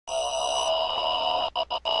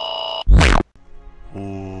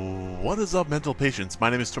What is up, mental patients? My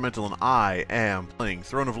name is Tormental, and I am playing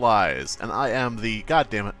Throne of Lies, and I am the... God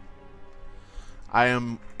damn it. I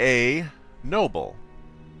am a noble,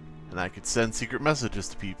 and I can send secret messages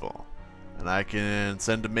to people, and I can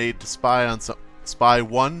send a maid to spy on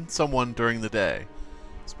someone during the day.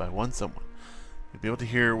 Spy one someone. You'll be able to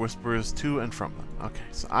hear whispers to and from them. Okay,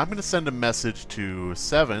 so I'm going to send a message to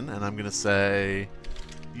 7, and I'm going to say,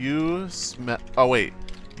 you smell... Oh, wait.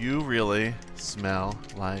 You really smell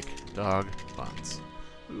like dog buns.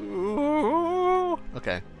 Ooh.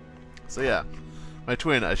 Okay. So yeah. My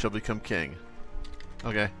twin, I shall become king.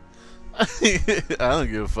 Okay. I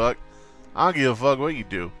don't give a fuck. I don't give a fuck what you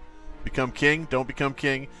do. Become king? Don't become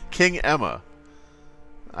king? King Emma.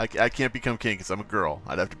 I can't become king because I'm a girl.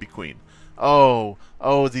 I'd have to be queen. Oh,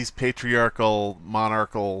 these patriarchal,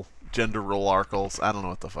 monarchal, gender role-archals. I don't know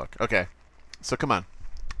what the fuck. Okay. So come on.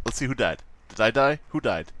 Let's see who died. Did I die? Who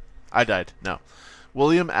died? I died. No.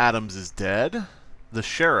 William Adams is dead. The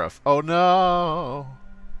sheriff. Oh no.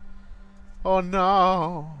 Oh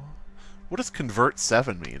no. What does convert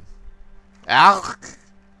 7 mean? Alk.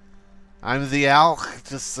 I'm the Alk,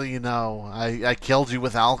 just so you know. I killed you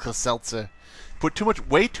with Alka-Seltzer. Put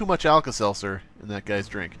way too much Alka-Seltzer in that guy's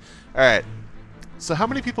drink. Alright. So how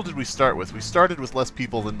many people did we start with? We started with less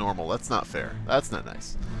people than normal. That's not fair. That's not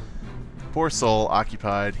nice. Poor soul,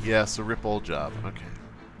 occupied. Yes, a rip old job. Okay.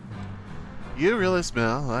 You really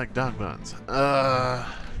smell like dog buns.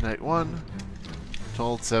 Night 1.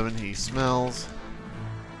 Told 7 he smells.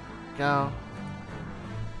 Go.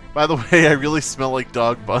 By the way, I really smell like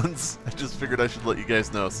dog buns. I just figured I should let you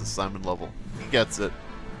guys know since Simon Lovell. He gets it.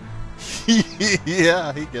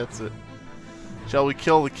 Yeah, he gets it. Shall we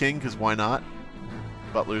kill the king? Because why not?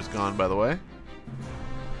 Butler's gone, by the way.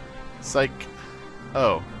 Psych.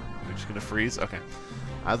 Oh. We're just gonna freeze? Okay.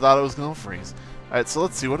 I thought it was gonna freeze. Alright, so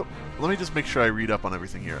let's see. Let me just make sure I read up on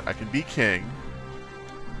everything here. I can be king.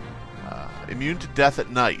 Immune to death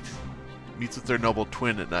at night. Meets with their noble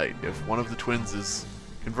twin at night. If one of the twins is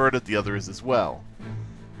converted, the other is as well.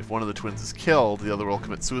 If one of the twins is killed, the other will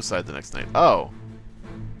commit suicide the next night. Oh.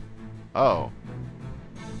 Oh.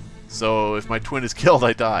 So if my twin is killed,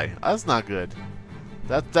 I die. That's not good.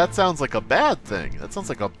 That sounds like a bad thing. That sounds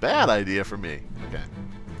like a bad idea for me. Okay.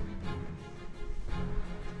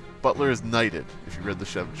 Butler is knighted, if you read the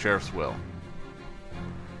sheriff's will.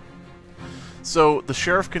 So, the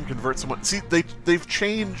sheriff can convert someone... See, they've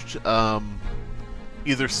changed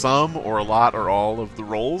either some or a lot or all of the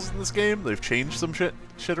roles in this game. They've changed some shit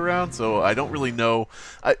around, so I don't really know...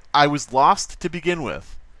 I was lost to begin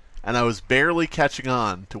with, and I was barely catching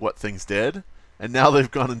on to what things did, and now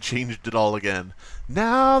they've gone and changed it all again.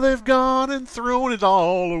 Now they've gone and thrown it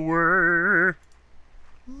all away.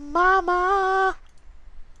 Mama!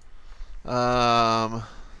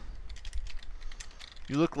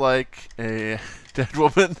 You look like a dead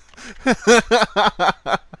woman.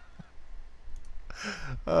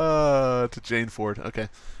 To Jane Ford. Okay.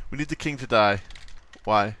 We need the king to die.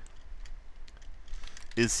 Why?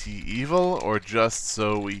 Is he evil or just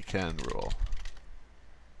so we can rule?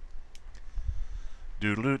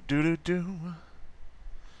 Doodle doo doo doo.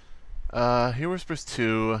 Here whispers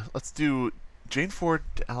 2. Let's do Jane Ford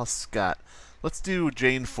to Alice Scott. Let's do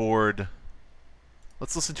Jane Ford.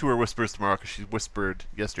 Let's listen to her whispers tomorrow because she whispered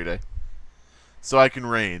yesterday. So I can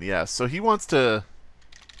reign, yeah. So he wants to...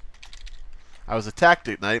 I was attacked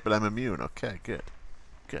at night, but I'm immune. Okay, good.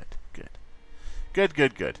 Good, good. Good,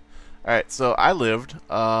 good, good. Alright, so I lived.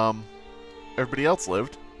 Everybody else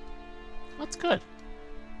lived. That's good.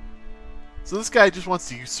 So this guy just wants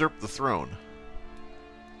to usurp the throne.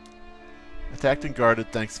 Attacked and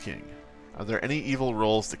guarded, thanks king. Are there any evil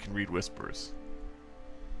roles that can read whispers?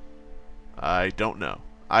 I don't know.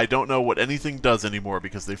 I don't know what anything does anymore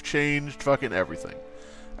because they've changed fucking everything.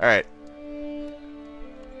 Alright.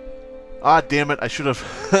 Ah, damn it. I should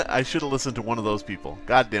have I should have listened to one of those people.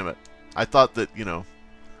 God damn it. I thought that, you know,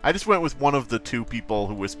 I just went with one of the 2 people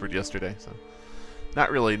who whispered yesterday, so not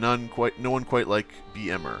really. No one quite like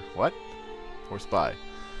BMer. What? Or spy.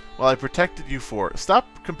 Well, I protected you for... Stop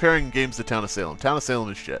comparing games to Town of Salem. Town of Salem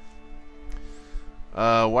is shit.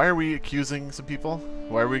 Why are we accusing some people?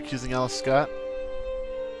 Why are we accusing Alice Scott?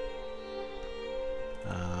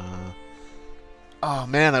 Oh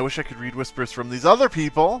man, I wish I could read whispers from these other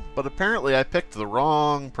people, but apparently I picked the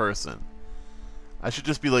wrong person. I should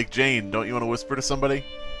just be like, Jane, don't you want to whisper to somebody?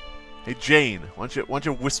 Hey Jane, why don't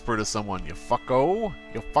you whisper to someone, you fucko?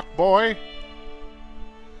 You fuckboy?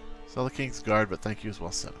 Sell the King's Guard, but thank you as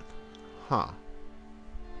well, 7. Huh.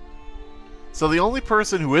 So the only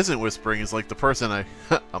person who isn't whispering is like the person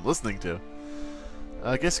I'm listening to.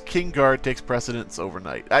 I guess King Guard takes precedence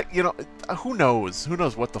overnight. You know, who knows? Who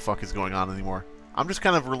knows what the fuck is going on anymore? I'm just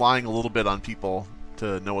kind of relying a little bit on people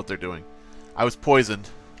to know what they're doing. I was poisoned.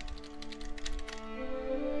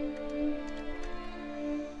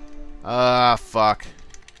 Ah, fuck.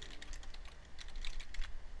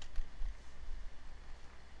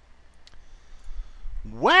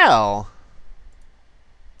 Well...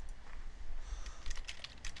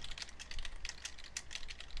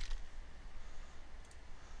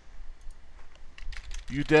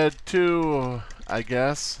 You dead too, I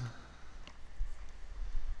guess.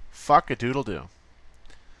 Fuck a doodle do.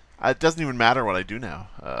 It doesn't even matter what I do now.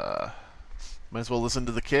 Might as well listen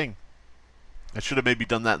to the king. I should have maybe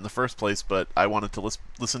done that in the first place, but I wanted to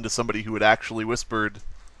listen to somebody who had actually whispered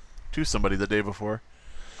to somebody the day before.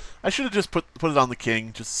 I should have just put it on the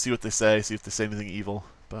king, just to see what they say, see if they say anything evil.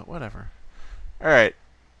 But whatever. Alright.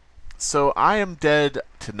 So I am dead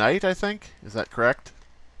tonight, I think. Is that correct?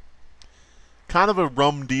 Kind of a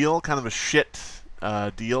rum deal, kind of a shit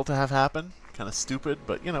deal to have happen. Kind of stupid,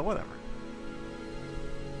 but, you know, whatever.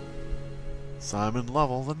 Simon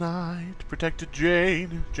Lovell the Knight protected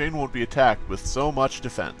Jane. Jane won't be attacked with so much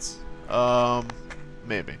defense.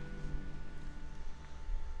 Maybe.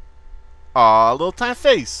 Aw, little tiny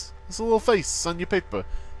face. There's a little face on your paper.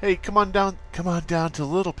 Hey, come on down to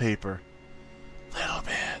little paper. Little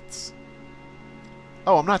bits.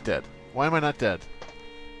 Oh, I'm not dead. Why am I not dead?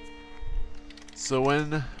 So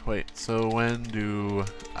when... Wait, so when do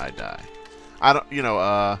I die? I don't... You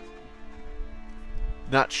know,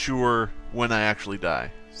 not sure when I actually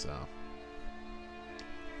die, so...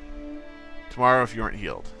 Tomorrow if you aren't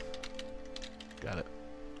healed. Got it.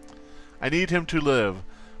 I need him to live.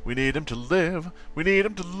 We need him to live. We need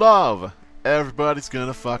him to love. Everybody's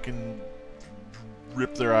gonna fucking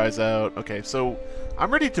rip their eyes out. Okay, so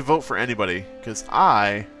I'm ready to vote for anybody, because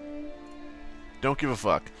I don't give a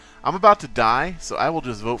fuck. I'm about to die, so I will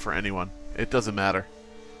just vote for anyone. It doesn't matter.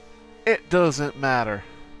 It doesn't matter.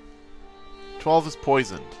 12 is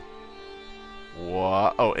poisoned.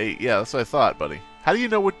 What? Oh, 8. Yeah, that's what I thought, buddy. How do you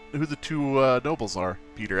know who the two nobles are,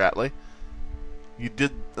 Peter Atlee? You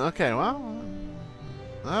did... Okay, well...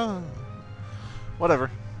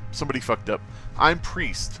 whatever. Somebody fucked up. I'm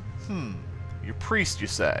priest. You're priest, you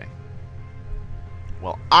say?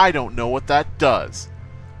 Well, I don't know what that does.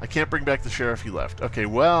 I can't bring back the sheriff, he left. Okay,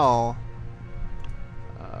 well...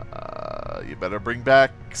 you better bring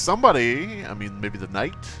back somebody. I mean, maybe the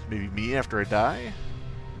knight? Maybe me after I die?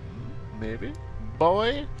 Maybe?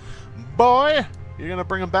 Boy? Boy? You're gonna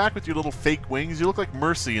bring him back with your little fake wings? You look like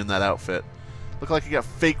Mercy in that outfit. Look like you got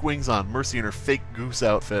fake wings on. Mercy in her fake goose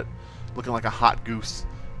outfit. Looking like a hot goose.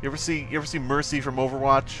 You ever see Mercy from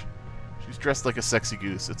Overwatch? She's dressed like a sexy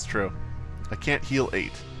goose, it's true. I can't heal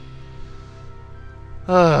 8.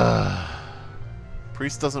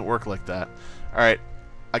 Priest doesn't work like that. Alright,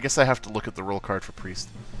 I guess I have to look at the roll card for priest.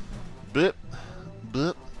 Bip.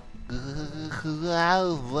 Bip.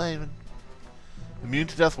 Immune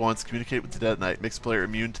to death once, communicate with the dead knight, makes player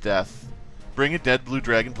immune to death. Bring a dead blue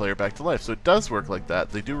dragon player back to life. So it does work like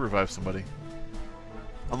that. They do revive somebody.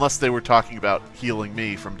 Unless they were talking about healing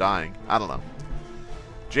me from dying. I don't know.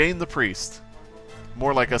 Jane the priest.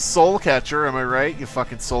 More like a soul catcher, am I right? You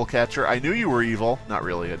fucking soul catcher. I knew you were evil. Not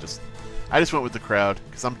really, I just went with the crowd.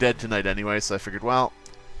 Because I'm dead tonight anyway, so I figured, well,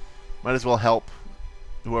 might as well help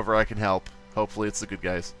whoever I can help. Hopefully it's the good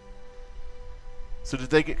guys. So did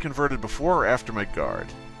they get converted before or after my guard?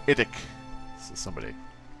 Idik. This is somebody.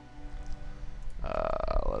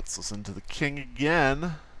 Let's listen to the king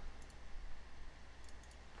again.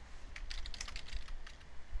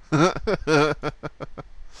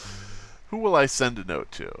 Who will I send a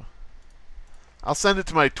note to? I'll send it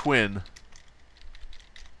to my twin.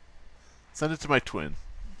 Send it to my twin.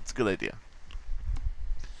 It's a good idea.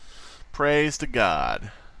 Praise to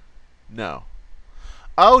God. No.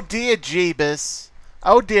 Oh dear Jeebus.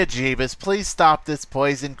 Oh dear Jeebus, please stop this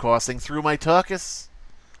poison coursing through my tuchus.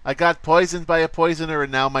 I got poisoned by a poisoner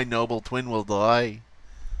and now my noble twin will die.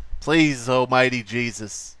 Please, almighty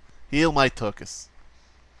Jesus, heal my tuchus.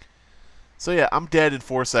 So yeah, I'm dead in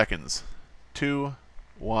 4 seconds. 2,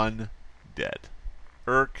 1, dead.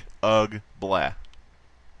 Irk, ugh, blah.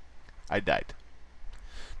 I died.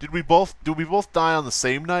 Did we both die on the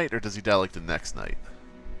same night, or does he die like the next night?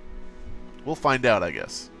 We'll find out, I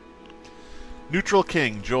guess. Neutral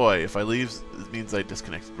king, joy. If I leave, it means I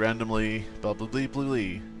disconnect randomly. Blah blah blah blah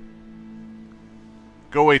blah.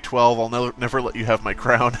 Go away, 12. I'll never let you have my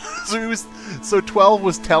crown. So 12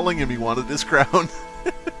 was telling him he wanted his crown.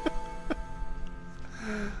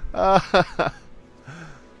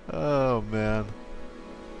 Oh man.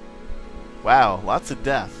 Wow, lots of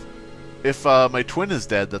death. If my twin is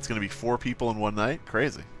dead, that's going to be 4 people in one night.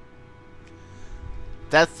 Crazy.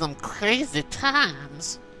 That's some crazy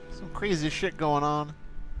times. Some crazy shit going on.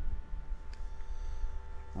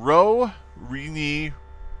 Ro Rini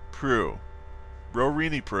Pru. Ro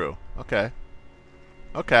Rini Pru. Okay.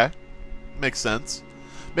 Okay. Makes sense.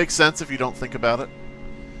 Makes sense if you don't think about it.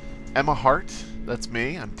 Emma Hart. That's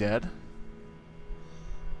me. I'm dead.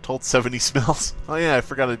 Told 70 smells. Oh yeah, I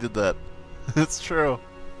forgot I did that. It's true.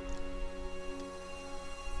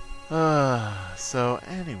 So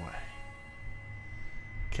anyway.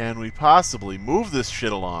 Can we possibly move this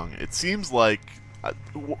shit along? It seems like...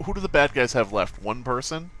 who do the bad guys have left? One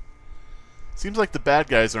person? Seems like the bad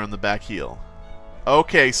guys are on the back heel.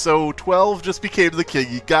 Okay, so 12 just became the king.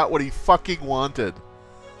 He got what he fucking wanted.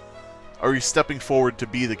 Or he's stepping forward to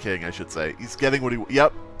be the king, I should say. He's getting what he...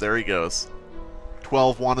 Yep, there he goes.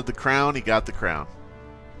 12 wanted the crown, he got the crown.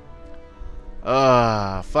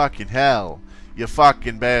 Fucking hell. You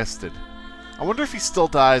fucking bastard. I wonder if he still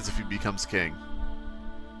dies if he becomes king.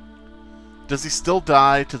 Does he still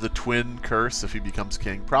die to the twin curse if he becomes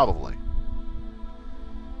king? Probably.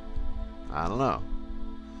 I don't know.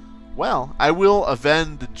 Well, I will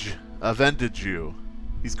avenge you.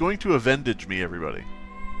 He's going to avenge me, everybody.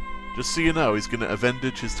 Just so you know, he's going to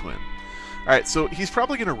avenge his twin. Alright, so he's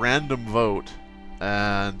probably going to random vote.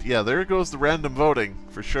 And, yeah, there goes the random voting,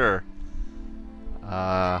 for sure.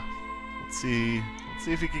 Let's see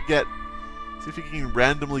if he can get... See if he can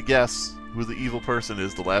randomly guess who the evil person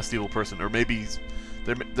is, the last evil person. Or maybe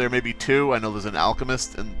there may be 2. I know there's an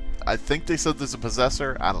alchemist, and I think they said there's a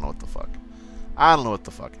possessor. I don't know what the fuck. I don't know what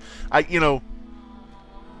the fuck. You know,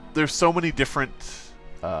 there's so many different,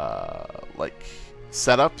 like,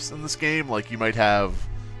 setups in this game. Like, you might have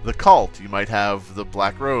the cult, you might have the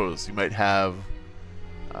Black Rose, you might have,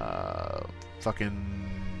 fucking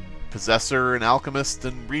possessor and alchemist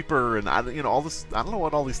and reaper and, you know, all this. I don't know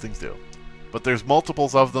what all these things do. But there's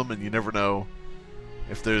multiples of them, and you never know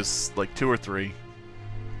if there's, like, 2 or 3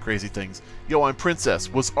 crazy things. Yo, I'm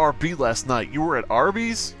Princess. Was RB last night. You were at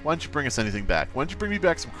Arby's? Why don't you bring us anything back? Why don't you bring me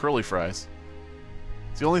back some curly fries?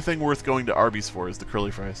 It's the only thing worth going to Arby's for is the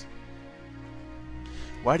curly fries.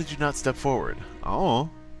 Why did you not step forward? Oh.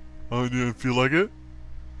 I didn't feel like it.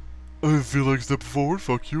 I didn't feel like stepping forward.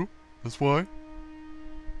 Fuck you. That's why.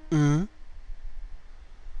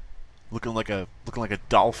 Looking like a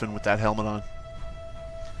dolphin with that helmet on.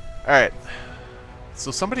 Alright.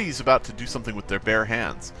 So somebody's about to do something with their bare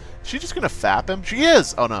hands. Is she just gonna fap him? She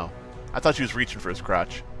is! Oh no. I thought she was reaching for his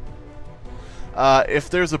crotch. If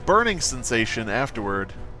there's a burning sensation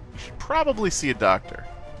afterward, you should probably see a doctor.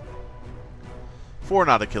 4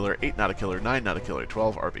 not a killer, 8 not a killer, 9 not a killer,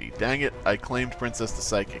 12 RB. Dang it, I claimed Princess the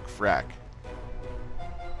Psychic. Frack.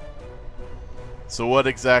 So what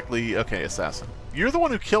exactly... Okay, assassin. You're the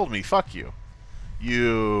one who killed me. Fuck you.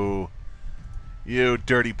 You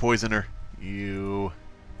dirty poisoner. You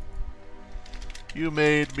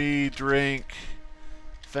made me drink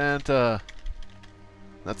Fanta.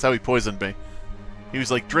 That's how he poisoned me. He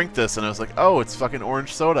was like, drink this, and I was like, oh, it's fucking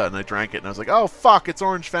orange soda, and I drank it, and I was like, oh, fuck, it's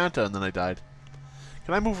orange Fanta, and then I died.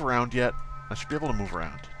 Can I move around yet? I should be able to move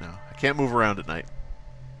around. No, I can't move around at night.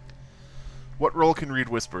 What role can read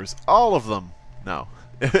whispers? All of them. No.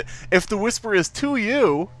 If the whisper is to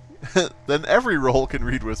you, then every role can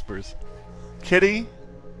read whispers. Kitty,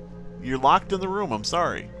 you're locked in the room. I'm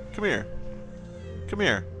sorry. Come here. Come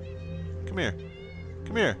here. Come here.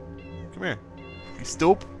 Come here. Come here. You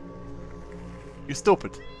stoop. You're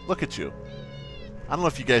stupid. Look at you. I don't know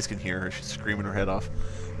if you guys can hear her. She's screaming her head off.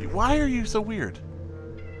 Why are you so weird?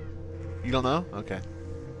 You don't know? Okay.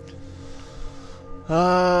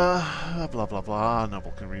 Blah, blah, blah.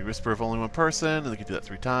 Noble can read whisper of only one person, and they can do that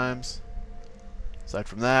 3 times. Aside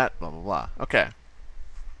from that, blah, blah, blah. Okay.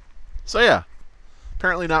 So, yeah.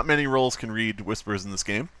 Apparently not many roles can read whispers in this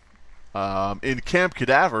game. In Camp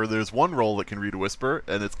Cadaver, there's one role that can read a whisper,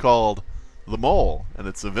 and it's called the Mole, and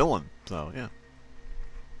it's a villain. So, yeah.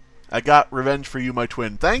 I got revenge for you, my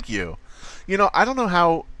twin. Thank you. You know, I don't know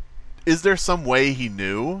how... Is there some way he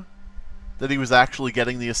knew that he was actually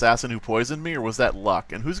getting the assassin who poisoned me, or was that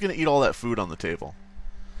luck? And who's going to eat all that food on the table?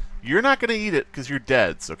 You're not going to eat it because you're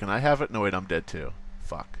dead, so can I have it? No, wait, I'm dead too.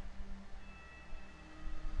 Fuck.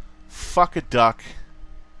 Fuck a duck.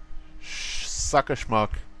 Suck a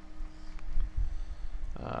schmuck.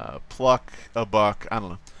 Pluck a buck. I don't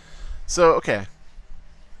know. So, okay.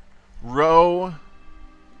 Row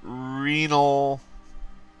renal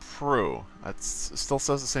pru. That still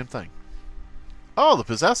says the same thing. Oh, the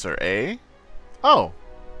possessor, eh? Oh.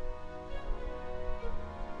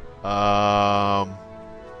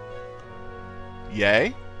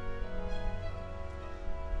 Yay?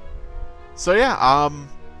 So yeah,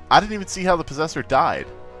 I didn't even see how the possessor died.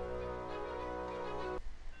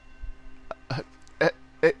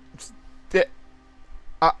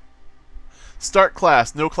 Start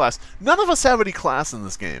class, no class. None of us have any class in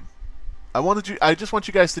this game. I just want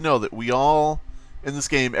you guys to know that we all in this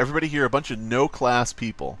game, everybody here, a bunch of no class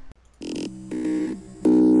people.